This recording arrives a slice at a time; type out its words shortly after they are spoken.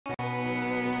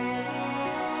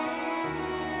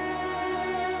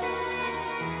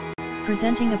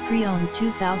Presenting a pre-owned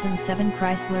 2007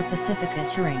 Chrysler Pacifica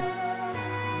Touring.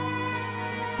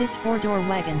 This four-door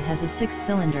wagon has a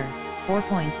six-cylinder,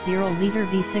 4.0-liter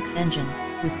V6 engine,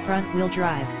 with front-wheel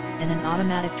drive, and an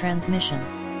automatic transmission.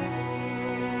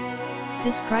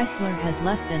 This Chrysler has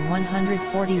less than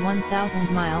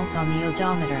 141,000 miles on the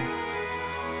odometer.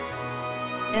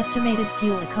 Estimated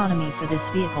fuel economy for this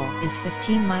vehicle is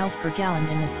 15 miles per gallon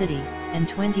in the city, and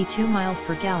 22 miles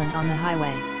per gallon on the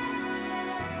highway.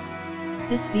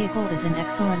 This vehicle is in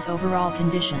excellent overall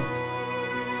condition.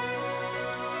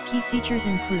 Key features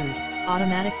include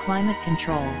automatic climate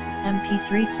control,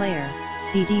 MP3 player,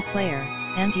 CD player,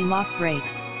 anti-lock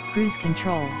brakes, cruise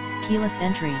control, keyless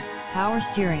entry, power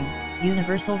steering,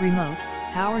 universal remote,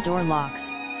 power door locks,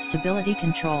 stability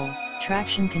control,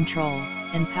 traction control,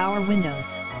 and power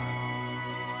windows.